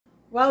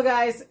Well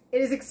guys,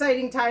 it is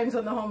exciting times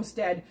on the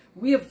homestead.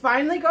 We have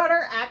finally got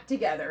our act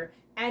together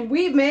and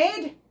we've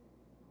made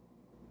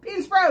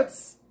bean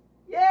sprouts.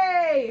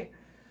 Yay!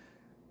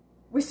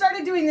 We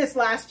started doing this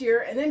last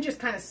year and then just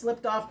kind of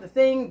slipped off the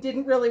thing,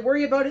 didn't really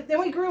worry about it. Then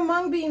we grew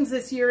mung beans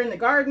this year in the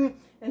garden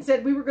and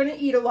said we were going to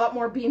eat a lot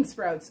more bean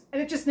sprouts, and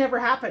it just never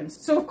happened.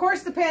 So of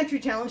course the pantry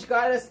challenge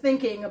got us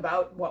thinking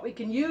about what we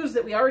can use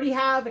that we already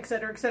have,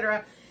 etc.,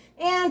 etc.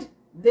 And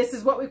this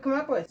is what we've come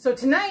up with. So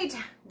tonight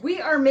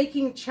we are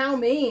making chow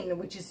mein,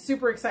 which is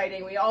super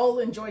exciting. We all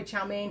enjoy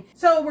chow mein.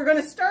 So we're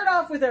going to start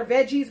off with our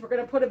veggies. We're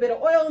going to put a bit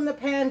of oil in the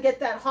pan, get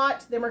that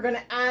hot. Then we're going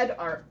to add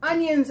our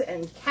onions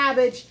and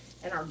cabbage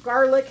and our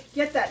garlic,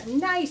 get that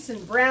nice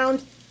and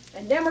browned.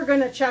 And then we're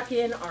going to chuck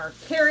in our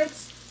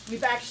carrots.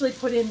 We've actually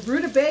put in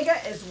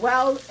rutabaga as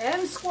well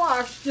and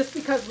squash just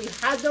because we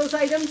had those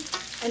items.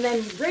 And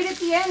then right at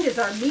the end is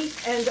our meat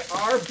and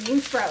our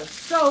bean sprouts.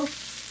 So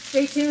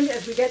stay tuned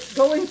as we get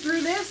going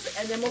through this,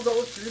 and then we'll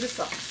go through the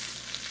sauce.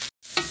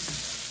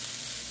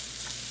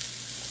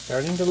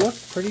 Starting to look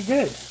pretty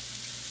good. It's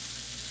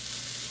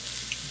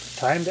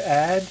time to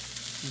add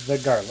the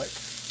garlic.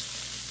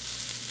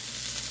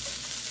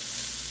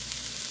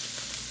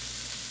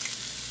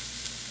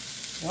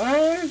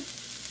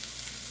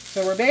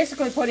 So we're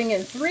basically putting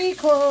in 3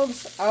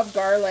 cloves of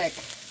garlic.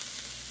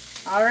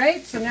 All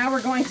right, so now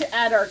we're going to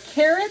add our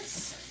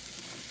carrots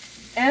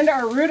and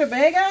our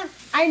rutabaga.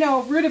 I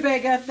know,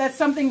 rutabaga, that's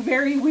something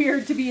very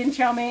weird to be in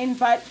chow mein,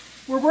 but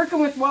we're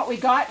working with what we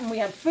got, and we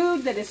have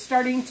food that is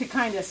starting to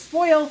kind of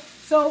spoil,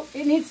 so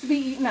it needs to be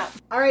eaten up.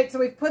 All right, so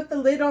we've put the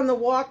lid on the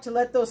wok to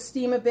let those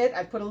steam a bit.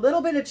 I've put a little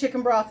bit of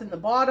chicken broth in the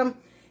bottom,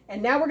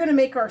 and now we're going to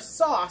make our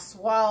sauce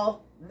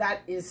while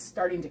that is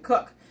starting to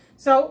cook.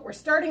 So we're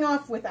starting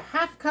off with a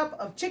 1/2 cup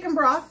of chicken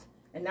broth,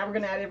 and now we're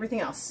going to add everything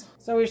else.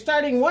 So we're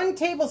starting 1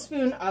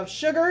 tablespoon of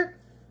sugar,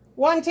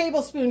 1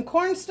 tablespoon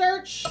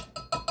cornstarch,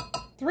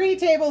 3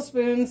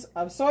 tablespoons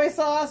of soy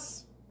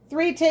sauce,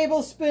 3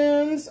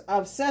 tablespoons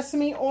of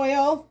sesame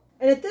oil,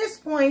 and at this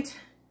point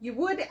you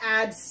would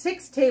add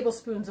 6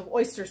 tablespoons of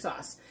oyster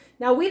sauce.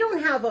 Now we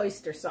don't have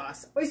oyster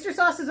sauce. Oyster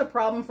sauce is a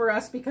problem for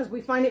us because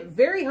we find it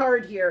very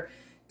hard here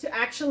to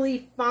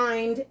actually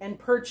find and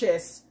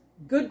purchase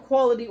good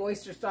quality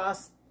oyster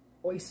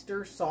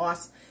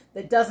sauce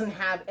that doesn't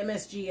have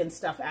MSG and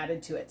stuff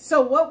added to it.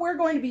 So what we're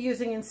going to be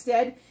using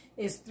instead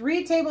is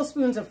 3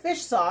 tablespoons of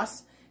fish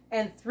sauce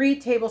and 3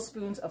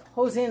 tablespoons of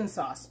hoisin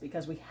sauce,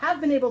 because we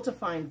have been able to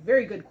find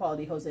very good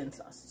quality hoisin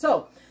sauce.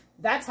 So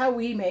that's how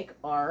we make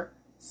our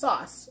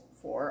sauce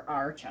for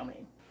our chow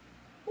mein.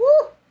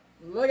 Woo!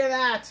 Look at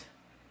that.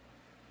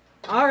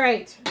 All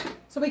right,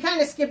 so we kind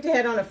of skipped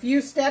ahead on a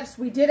few steps.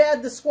 We did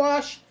add the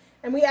squash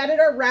and we added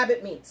our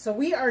rabbit meat. So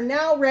we are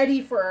now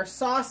ready for our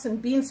sauce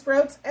and bean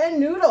sprouts and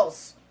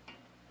noodles.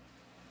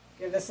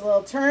 Give this a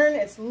little turn.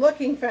 It's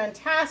looking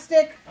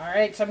fantastic. All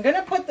right, so I'm going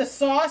to put the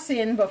sauce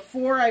in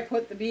before I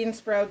put the bean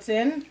sprouts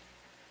in.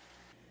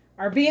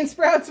 Our bean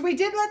sprouts, we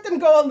did let them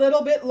go a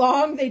little bit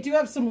long. They do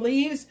have some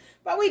leaves,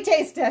 but we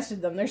taste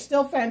tested them. They're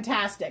still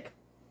fantastic.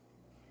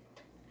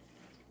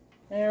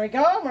 There we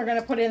go. We're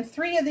going to put in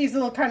 3 of these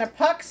little kind of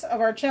pucks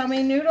of our chow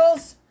mein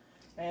noodles.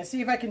 And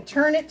see if I can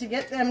turn it to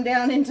get them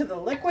down into the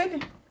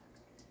liquid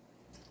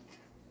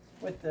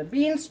with the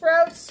bean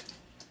sprouts.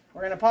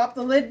 We're going to pop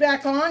the lid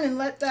back on and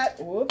let that,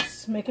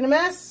 whoops, making a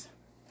mess.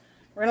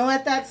 We're going to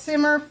let that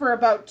simmer for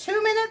about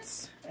 2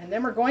 minutes, and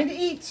then we're going to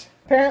eat.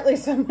 Apparently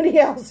somebody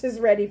else is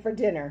ready for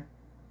dinner.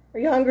 Are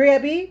you hungry,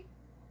 Abby?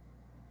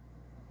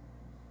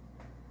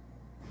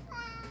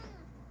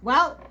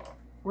 Well,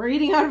 we're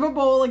eating out of a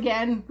bowl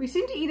again. We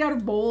seem to eat out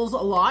of bowls a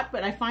lot,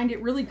 but I find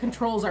it really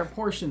controls our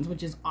portions,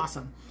 which is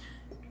awesome.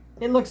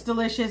 It looks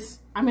delicious.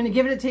 I'm going to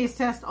give it a taste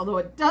test, although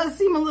it does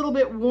seem a little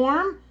bit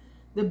warm.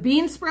 The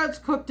bean sprouts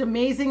cooked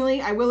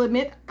amazingly. I will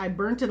admit I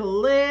burnt it a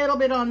little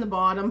bit on the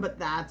bottom, but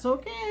that's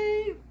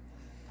okay.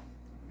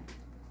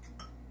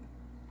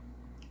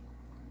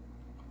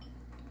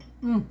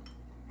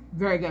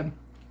 Very good.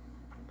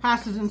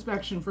 Passes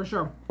inspection for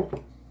sure.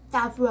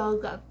 That's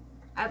really good.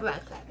 I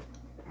like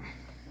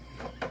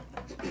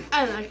it.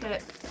 I like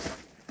it.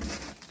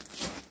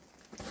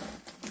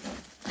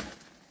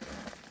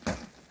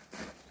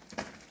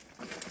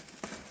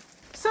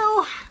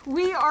 So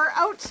we are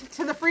out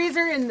to the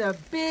freezer in the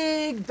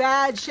big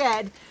bad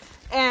shed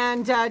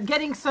and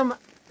getting some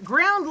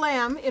ground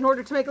lamb in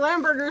order to make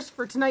lamb burgers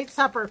for tonight's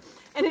supper.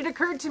 And it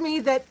occurred to me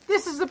that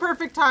this is the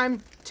perfect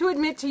time to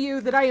admit to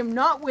you that I am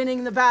not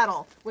winning the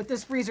battle with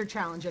this freezer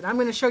challenge, and I'm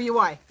going to show you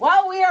why.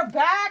 Well, we are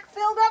back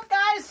filled up,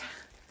 guys.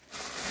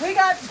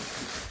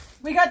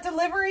 We got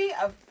delivery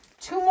of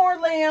 2 more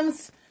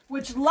lambs,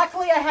 which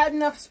luckily I had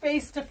enough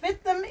space to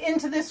fit them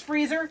into this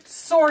freezer,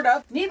 sort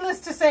of. Needless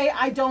to say,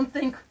 I don't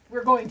think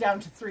we're going down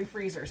to 3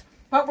 freezers,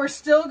 but we're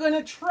still going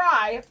to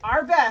try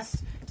our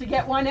best to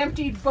get one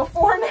emptied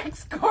before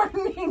next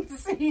gardening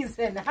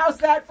season. How's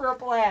that for a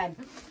plan?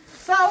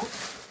 So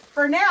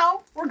for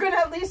now, we're gonna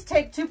at least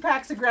take 2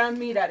 packs of ground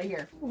meat out of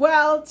here.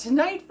 Well,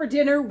 tonight for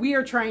dinner, we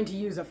are trying to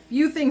use a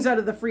few things out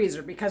of the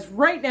freezer because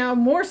right now,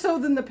 more so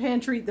than the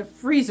pantry, the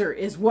freezer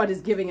is what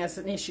is giving us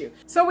an issue.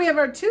 So we have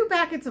our 2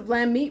 packets of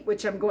lamb meat,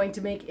 which I'm going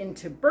to make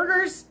into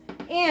burgers,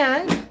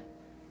 and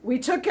we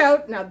took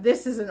out, now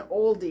this is an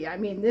oldie, I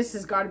mean this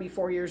has got to be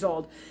 4 years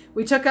old.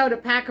 We took out a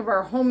pack of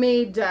our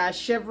homemade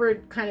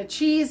chèvre kind of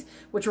cheese,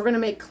 which we're going to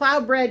make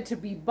cloud bread to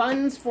be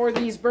buns for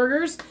these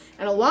burgers.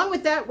 And along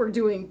with that, we're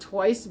doing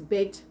twice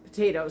baked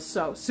potatoes.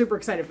 So super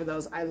excited for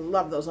those. I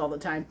love those all the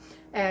time.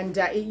 And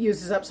it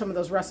uses up some of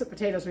those russet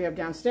potatoes we have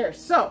downstairs.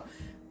 So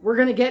we're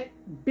going to get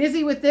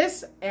busy with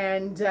this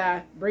and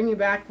bring you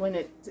back when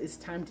it is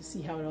time to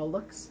see how it all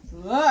looks.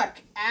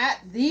 Look at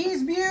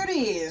these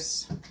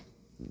beauties.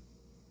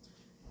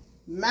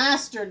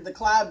 Mastered the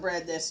cloud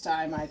bread this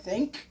time, I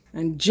think.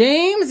 And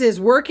James is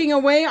working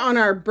away on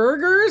our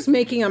burgers,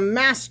 making a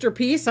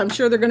masterpiece. I'm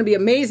sure they're going to be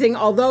amazing.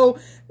 Although,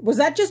 was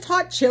that just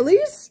hot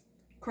chilies?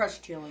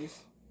 Crushed chilies.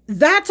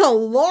 That's a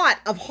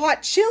lot of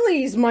hot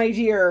chilies, my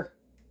dear.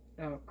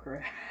 Oh,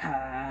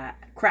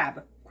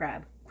 crab.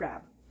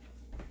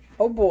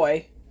 Oh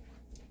boy.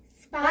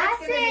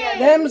 Spicy.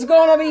 Them's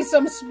gonna be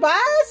some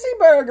spicy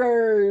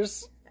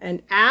burgers.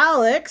 And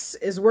Alex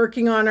is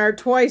working on our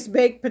twice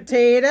baked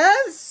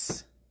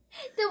potatoes.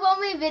 The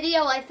only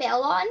video I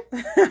fail on.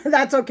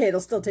 That's okay, it'll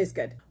still taste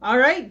good. All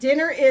right,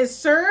 dinner is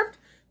served.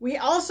 We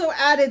also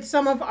added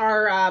some of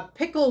our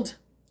pickled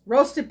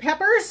roasted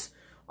peppers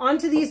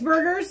onto these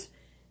burgers.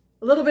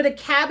 A little bit of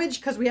cabbage,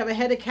 because we have a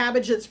head of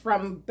cabbage that's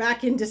from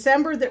back in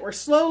December that we're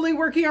slowly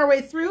working our way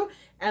through.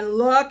 And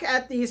look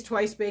at these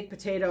twice baked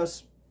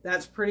potatoes.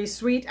 That's pretty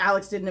sweet.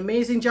 Alex did an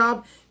amazing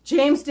job.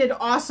 James did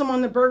awesome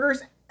on the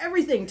burgers.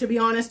 Everything, to be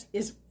honest,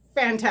 is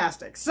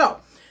fantastic.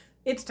 So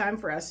it's time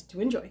for us to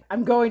enjoy.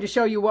 I'm going to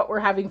show you what we're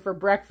having for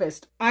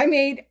breakfast. I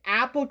made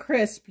apple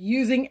crisp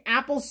using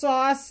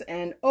applesauce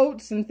and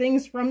oats and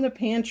things from the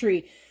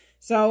pantry.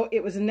 So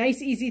it was a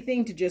nice, easy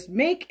thing to just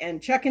make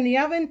and chuck in the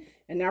oven.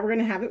 And now we're going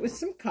to have it with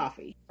some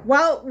coffee.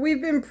 Well,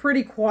 we've been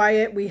pretty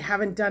quiet. We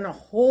haven't done a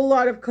whole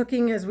lot of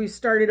cooking as we've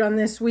started on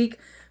this week.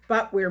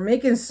 But we're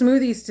making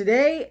smoothies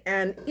today,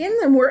 and in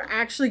them we're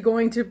actually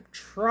going to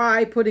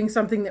try putting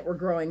something that we're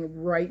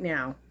growing right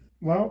now.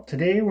 Well,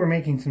 today we're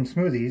making some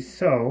smoothies,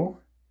 so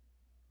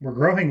we're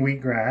growing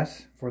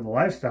wheatgrass for the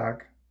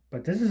livestock,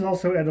 but this is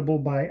also edible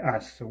by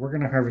us, so we're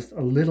going to harvest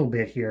a little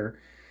bit here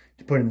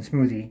to put in the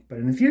smoothie. But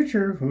in the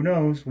future, who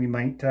knows, we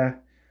might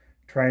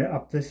try to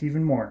up this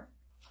even more.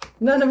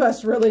 None of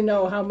us really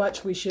know how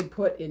much we should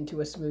put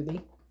into a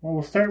smoothie. Well,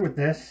 we'll start with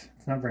this.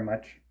 It's not very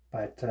much.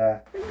 But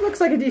it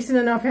looks like a decent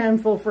enough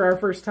handful for our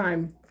first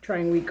time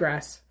trying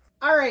wheatgrass.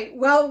 All right,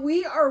 well,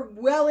 we are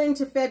well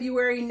into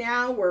February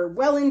now. We're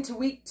well into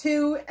week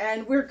 2,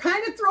 and we're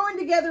kind of throwing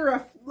together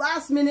a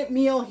last-minute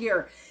meal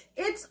here.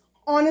 It's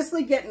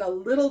honestly getting a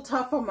little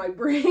tough on my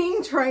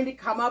brain trying to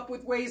come up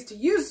with ways to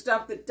use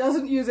stuff that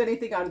doesn't use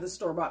anything out of the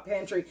store-bought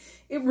pantry.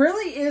 It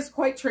really is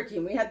quite tricky,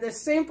 and we had this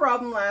same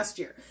problem last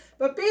year.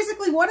 But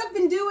basically what I've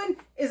been doing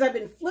is I've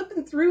been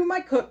flipping through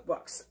my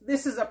cookbooks.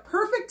 This is a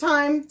perfect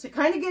time to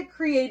kind of get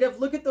creative,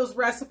 look at those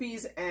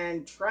recipes,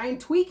 and try and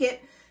tweak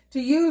it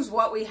to use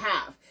what we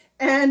have.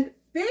 And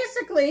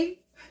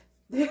basically,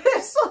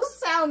 this will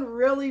sound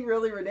really,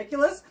 really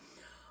ridiculous.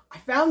 I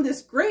found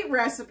this great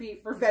recipe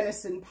for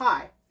venison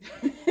pie.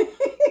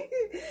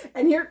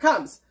 And here it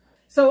comes.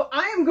 So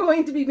I am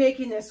going to be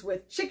making this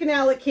with chicken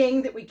a la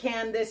king that we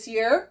canned this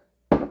year.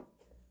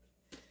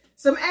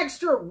 Some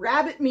extra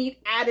rabbit meat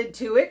added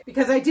to it,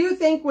 because I do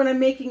think when I'm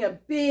making a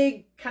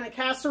big kind of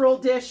casserole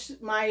dish,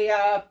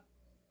 my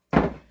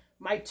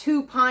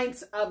 2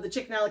 pints of the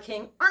chicken a la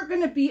king aren't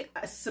going to be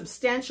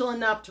substantial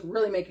enough to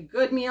really make a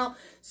good meal.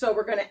 So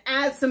we're going to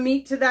add some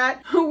meat to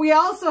that. We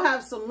also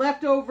have some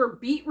leftover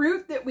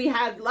beetroot that we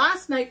had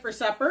last night for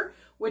supper,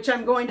 which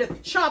I'm going to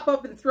chop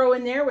up and throw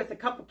in there with a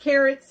couple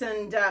carrots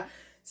and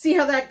see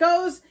how that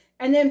goes.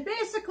 And then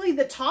basically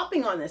the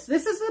topping on this.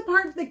 This is the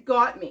part that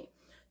got me.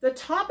 The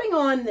topping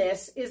on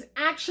this is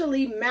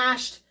actually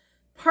mashed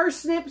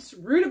parsnips,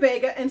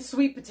 rutabaga, and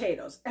sweet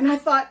potatoes. And I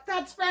thought,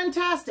 that's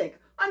fantastic.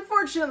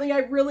 Unfortunately, I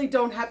really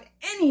don't have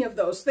any of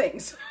those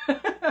things.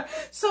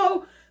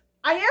 So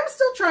I am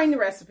still trying the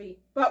recipe,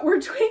 but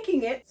we're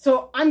tweaking it.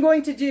 So I'm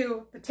going to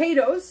do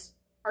potatoes,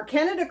 our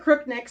Canada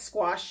crookneck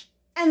squash,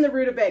 and the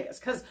rutabagas,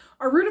 because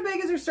our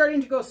rutabagas are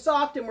starting to go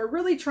soft, and we're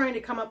really trying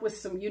to come up with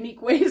some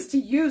unique ways to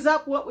use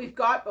up what we've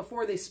got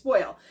before they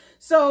spoil.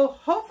 So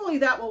hopefully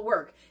that will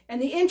work.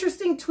 And the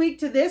interesting tweak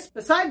to this,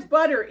 besides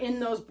butter in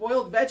those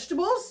boiled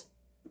vegetables,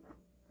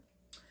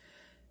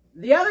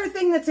 the other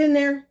thing that's in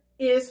there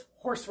is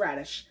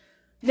horseradish.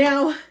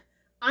 Now,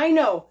 I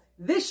know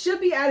this should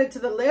be added to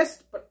the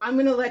list, but I'm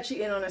going to let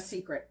you in on a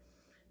secret.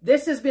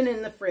 This has been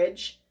in the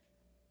fridge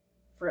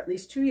for at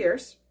least 2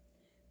 years,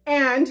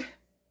 and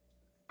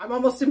I'm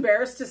almost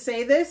embarrassed to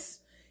say this,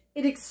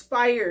 it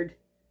expired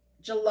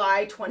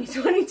July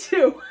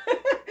 2022.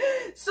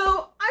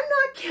 So I'm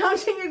not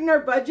counting it in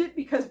our budget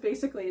because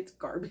basically it's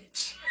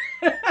garbage.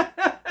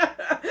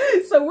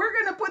 So we're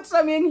going to put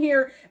some in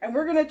here and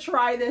we're going to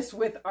try this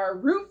with our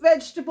root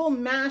vegetable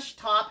mash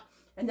top.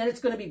 And then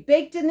it's going to be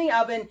baked in the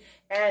oven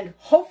and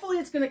hopefully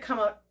it's going to come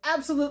out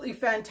absolutely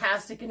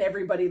fantastic and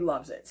everybody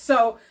loves it.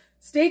 So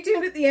stay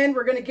tuned at the end.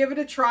 We're going to give it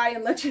a try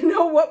and let you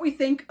know what we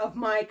think of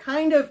my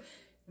kind of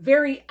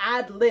very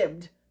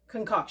ad-libbed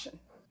concoction.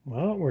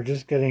 Well, we're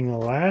just getting the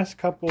last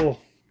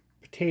couple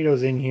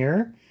potatoes in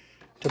here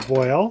to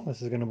boil.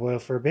 This is going to boil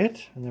for a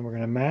bit, and then we're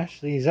going to mash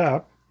these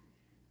up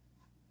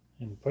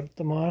and put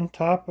them on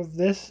top of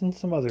this and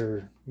some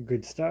other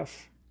good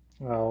stuff.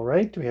 All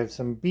right, we have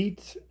some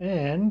beets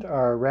and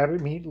our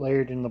rabbit meat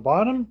layered in the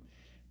bottom.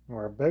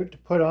 We're about to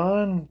put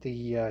on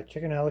the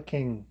chicken a la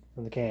king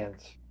from the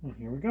cans. And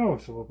here we go.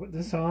 So we'll put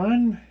this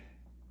on,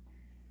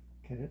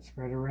 get it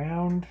spread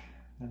around,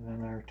 and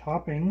then our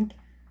topping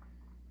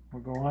will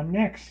go on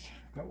next.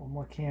 Got one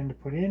more can to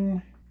put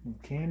in,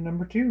 can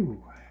number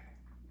 2.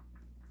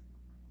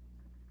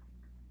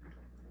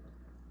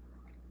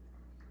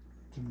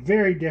 It's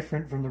very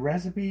different from the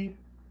recipe,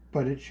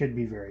 but it should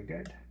be very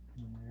good.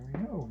 And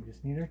there we go, we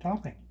just need our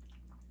topping.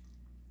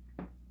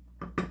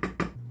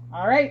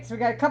 All right, so we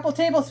got a couple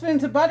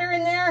tablespoons of butter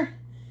in there,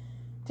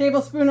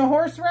 tablespoon of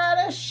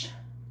horseradish,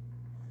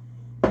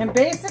 and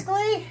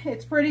basically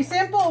it's pretty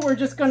simple. We're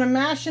just gonna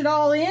mash it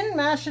all in,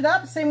 mash it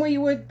up, same way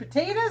you would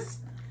potatoes.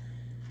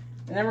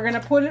 And then we're gonna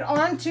put it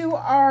onto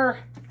our,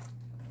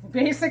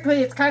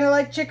 basically it's kind of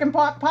like chicken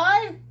pot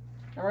pie. And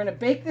we're gonna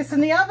bake this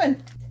in the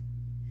oven.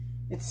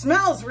 It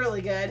smells really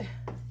good.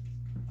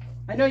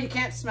 I know you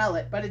can't smell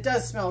it, but it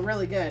does smell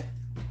really good.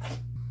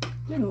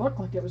 Didn't look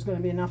like it was gonna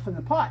be enough in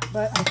the pot,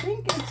 but I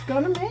think it's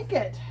gonna make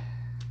it.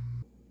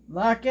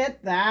 Look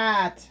at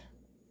that.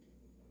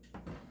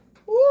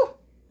 Woo!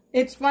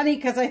 It's funny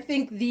because I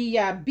think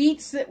the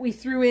beets that we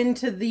threw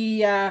into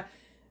the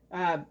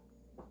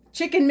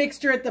chicken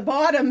mixture at the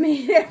bottom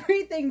made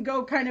everything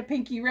go kind of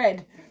pinky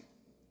red.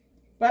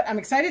 But I'm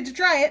excited to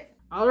try it.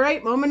 All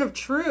right, moment of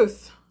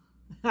truth.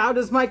 How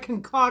does my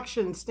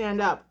concoction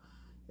stand up?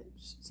 It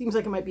seems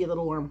like it might be a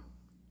little warm.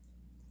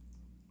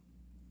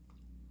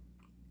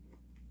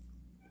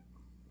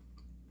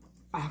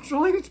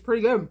 Actually, it's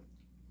pretty good.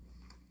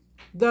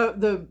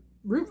 The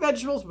root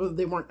vegetables, well,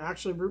 they weren't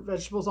actually root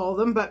vegetables, all of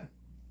them, but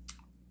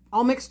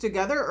all mixed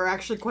together are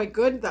actually quite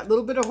good. That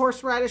little bit of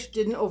horseradish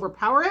didn't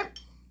overpower it.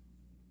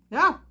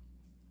 Yeah,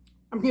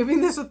 I'm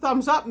giving this a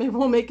thumbs up. Maybe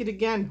we'll make it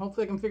again.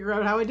 Hopefully I can figure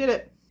out how I did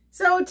it.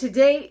 So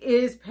today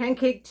is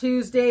Pancake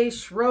Tuesday,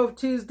 Shrove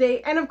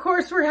Tuesday, and of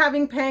course we're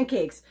having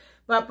pancakes.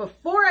 But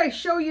before I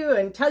show you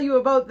and tell you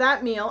about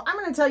that meal, I'm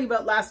going to tell you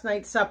about last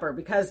night's supper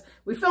because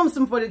we filmed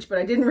some footage, but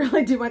I didn't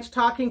really do much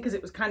talking because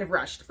it was kind of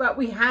rushed. But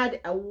we had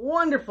a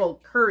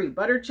wonderful curry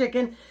butter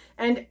chicken.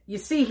 And you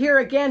see here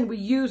again, we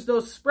used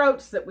those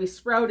sprouts that we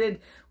sprouted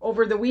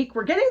over the week.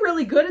 We're getting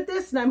really good at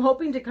this, and I'm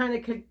hoping to kind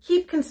of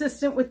keep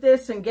consistent with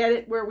this and get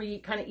it where we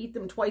kind of eat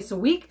them twice a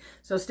week.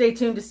 So stay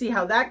tuned to see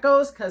how that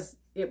goes because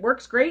it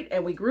works great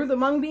and we grew the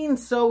mung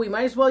beans, so we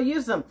might as well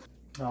use them.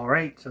 All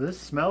right, so this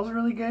smells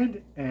really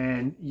good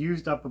and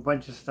used up a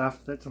bunch of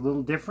stuff that's a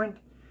little different.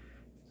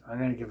 So I'm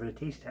going to give it a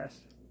taste test.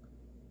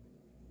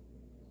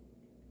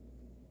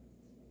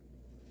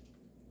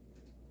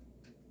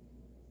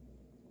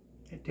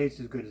 It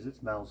tastes as good as it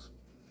smells.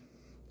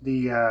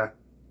 The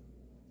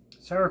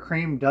sour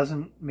cream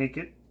doesn't make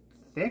it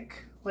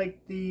thick like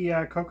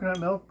the coconut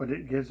milk, but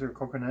it gives her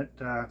coconut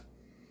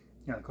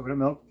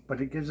milk, but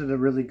it gives it a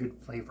really good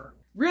flavor.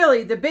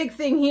 Really, the big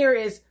thing here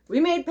is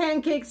we made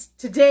pancakes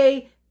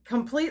today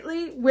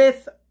completely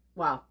with,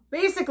 well,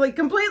 basically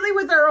completely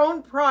with our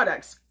own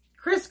products.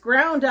 Chris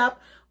ground up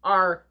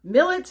our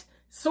millet,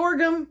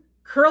 sorghum,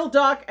 curl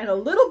dock, and a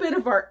little bit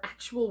of our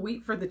actual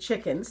wheat for the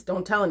chickens.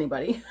 Don't tell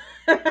anybody.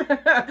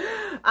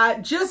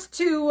 Just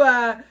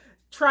to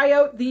try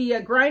out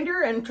the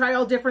grinder and try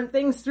all different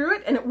things through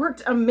it, and it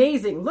worked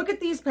amazing. Look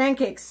at these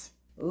pancakes.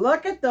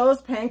 Look at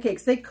those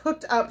pancakes. They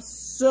cooked up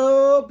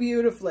so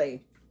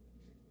beautifully.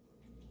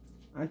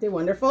 Aren't they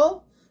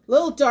wonderful? A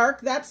little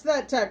dark. That's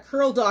that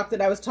curl dock that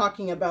I was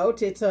talking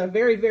about. It's a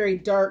very, very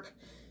dark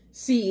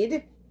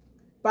seed.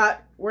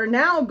 But we're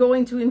now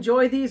going to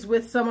enjoy these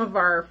with some of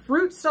our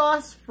fruit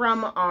sauce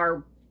from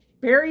our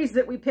berries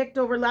that we picked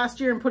over last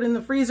year and put in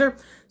the freezer.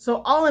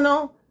 So all in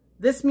all,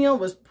 this meal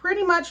was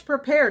pretty much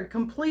prepared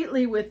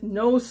completely with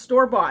no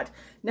store-bought.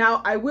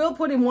 Now, I will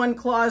put in one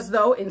clause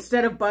though.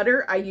 Instead of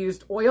butter, I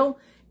used oil.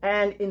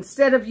 And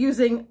instead of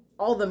using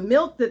all the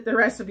milk that the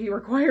recipe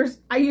requires,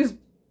 I used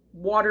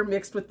water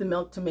mixed with the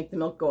milk to make the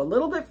milk go a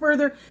little bit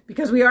further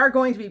because we are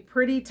going to be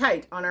pretty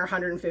tight on our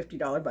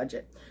 $150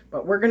 budget.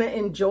 But we're going to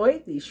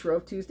enjoy these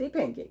Shrove Tuesday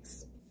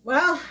pancakes.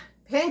 Well,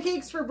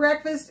 pancakes for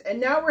breakfast,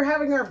 and now we're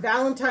having our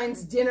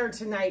Valentine's dinner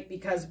tonight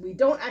because we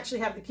don't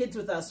actually have the kids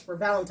with us for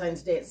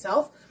Valentine's Day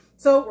itself.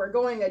 So we're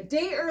going a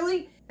day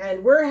early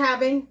and we're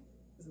having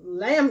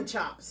lamb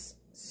chops.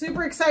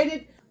 Super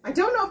excited. I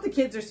don't know if the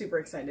kids are super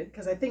excited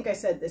because I think I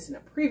said this in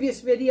a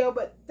previous video,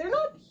 but they're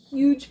not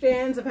huge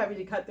fans of having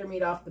to cut their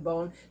meat off the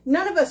bone.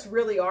 None of us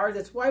really are.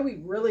 That's why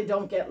we really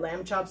don't get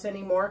lamb chops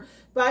anymore.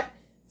 But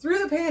through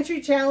the Pantry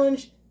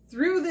challenge,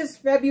 through this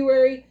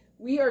February,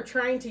 we are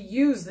trying to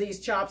use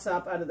these chops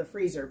up out of the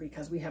freezer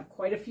because we have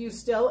quite a few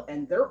still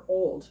and they're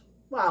old.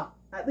 Well,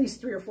 at least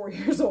 3 or 4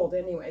 years old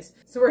anyways.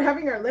 So we're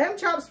having our lamb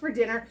chops for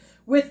dinner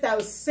with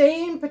those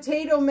same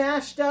potato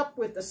mashed up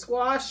with the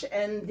squash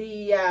and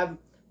the,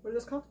 what are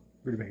those called?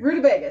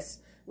 Rutabagas.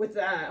 With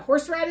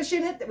horseradish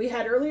in it that we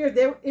had earlier.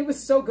 It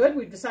was so good.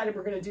 We've decided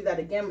we're going to do that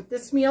again with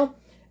this meal.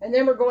 And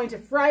then we're going to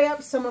fry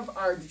up some of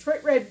our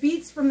Detroit red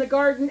beets from the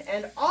garden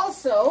and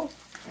also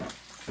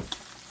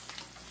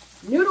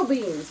noodle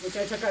beans, which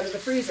I took out of the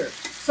freezer.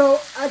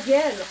 So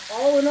again,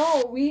 all in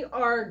all, we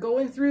are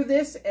going through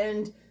this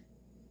and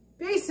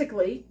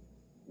basically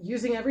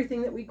using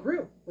everything that we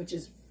grew, which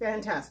is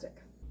fantastic.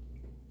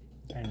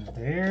 And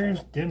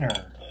there's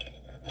dinner.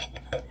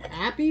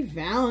 Happy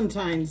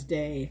Valentine's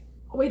Day.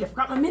 Oh wait, I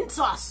forgot my mint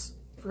sauce.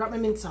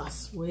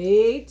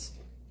 Wait.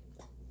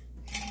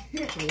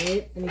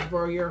 Wait, I need to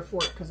borrow your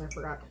fork because I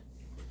forgot.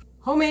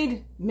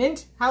 Homemade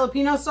mint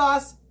jalapeno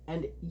sauce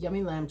and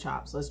yummy lamb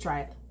chops. Let's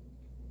try it.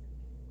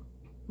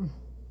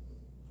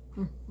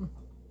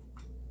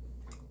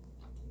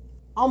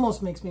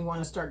 Almost makes me want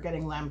to start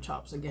getting lamb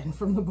chops again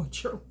from the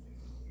butcher.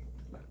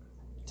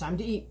 Time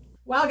to eat.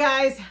 Well,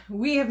 guys,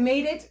 we have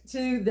made it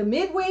to the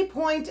midway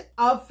point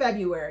of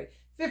February.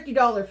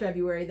 $50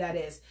 February, that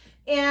is.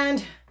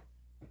 And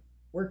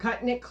we're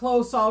cutting it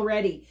close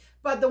already.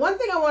 But the one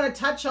thing I want to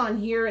touch on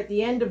here at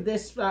the end of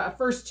this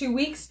first 2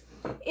 weeks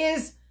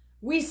is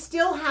we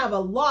still have a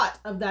lot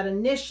of that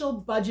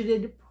initial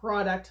budgeted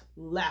product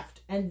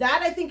left. And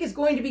that I think is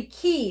going to be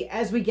key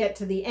as we get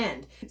to the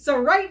end. So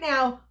right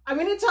now, I'm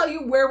going to tell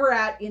you where we're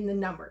at in the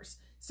numbers.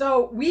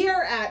 So we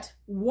are at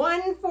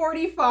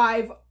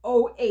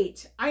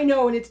 145.08. I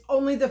know, and it's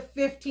only the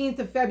 15th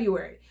of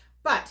February.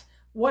 But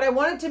what I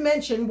wanted to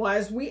mention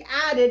was we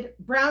added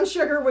brown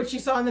sugar, which you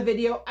saw in the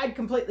video. I'd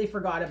completely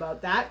forgot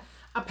about that.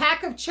 A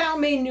pack of chow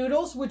mein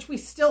noodles, which we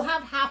still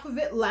have half of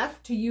it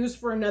left to use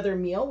for another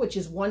meal, which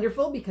is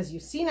wonderful because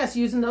you've seen us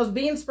using those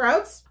bean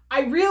sprouts.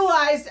 I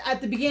realized at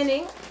the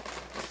beginning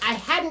I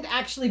hadn't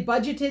actually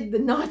budgeted the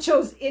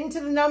nachos into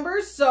the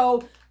numbers,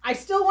 so I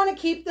still want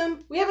to keep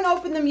them. We haven't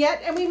opened them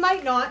yet, and we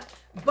might not,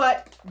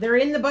 but they're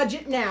in the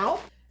budget now.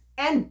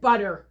 And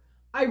butter.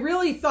 I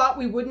really thought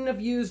we wouldn't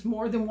have used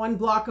more than 1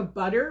 block of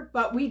butter,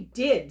 but we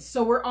did.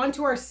 So we're on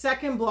to our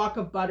 2nd block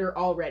of butter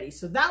already.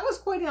 So that was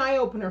quite an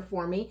eye-opener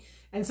for me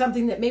and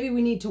something that maybe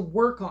we need to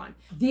work on.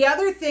 The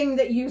other thing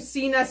that you've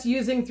seen us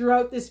using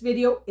throughout this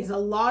video is a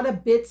lot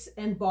of bits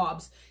and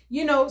bobs.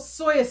 You know,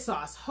 soy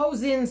sauce,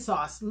 hoisin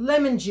sauce,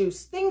 lemon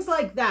juice, things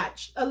like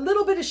that. A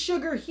little bit of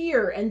sugar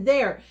here and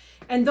there.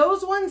 And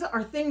those ones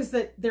are things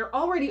that they're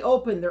already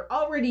open, they're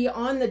already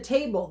on the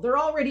table, they're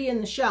already in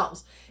the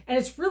shelves. And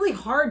it's really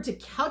hard to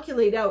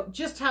calculate out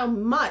just how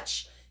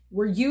much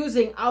we're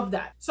using of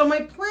that. So my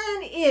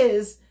plan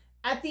is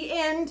at the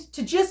end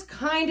to just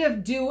kind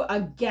of do a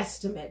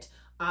guesstimate,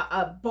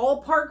 a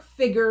ballpark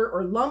figure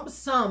or lump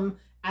sum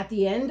at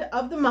the end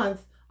of the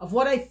month of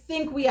what I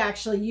think we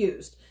actually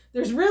used.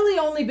 There's really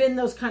only been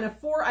those kind of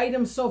 4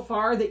 items so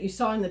far that you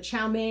saw in the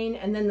chow mein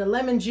and then the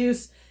lemon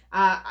juice.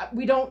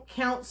 We don't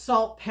count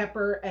salt,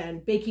 pepper,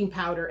 and baking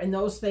powder, and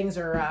those things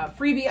are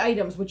freebie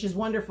items, which is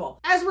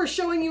wonderful. As we're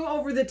showing you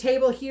over the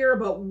table here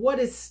about what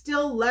is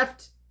still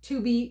left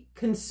to be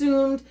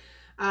consumed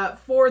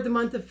for the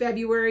month of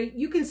February,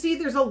 you can see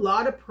there's a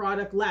lot of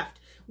product left.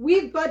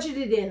 We've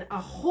budgeted in a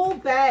whole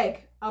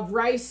bag of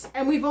rice,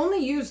 and we've only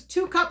used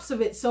 2 cups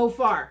of it so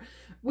far.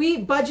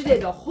 We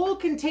budgeted a whole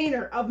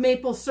container of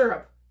maple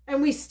syrup,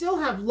 and we still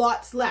have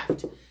lots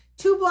left.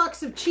 2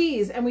 blocks of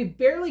cheese, and we've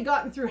barely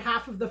gotten through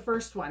half of the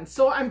first one.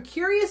 So I'm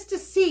curious to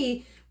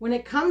see when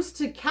it comes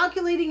to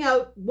calculating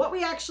out what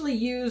we actually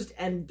used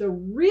and the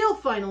real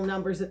final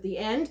numbers at the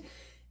end,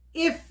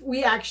 if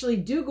we actually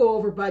do go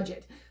over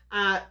budget.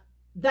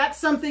 That's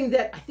something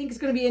that I think is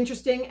going to be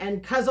interesting,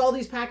 and because all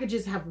these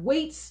packages have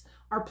weights,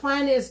 our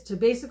plan is to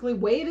basically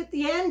weigh it at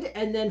the end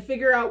and then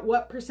figure out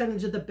what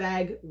percentage of the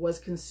bag was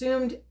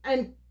consumed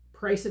and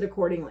price it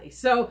accordingly.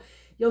 So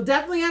you'll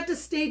definitely have to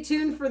stay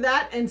tuned for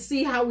that and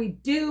see how we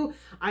do.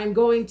 I'm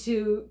going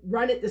to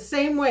run it the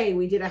same way.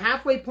 We did a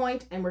halfway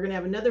point, and we're going to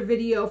have another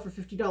video for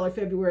 $50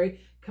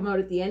 February come out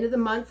at the end of the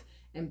month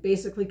and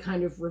basically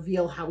kind of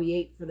reveal how we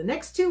ate for the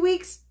next 2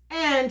 weeks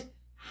and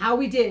how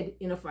we did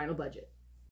in a final budget.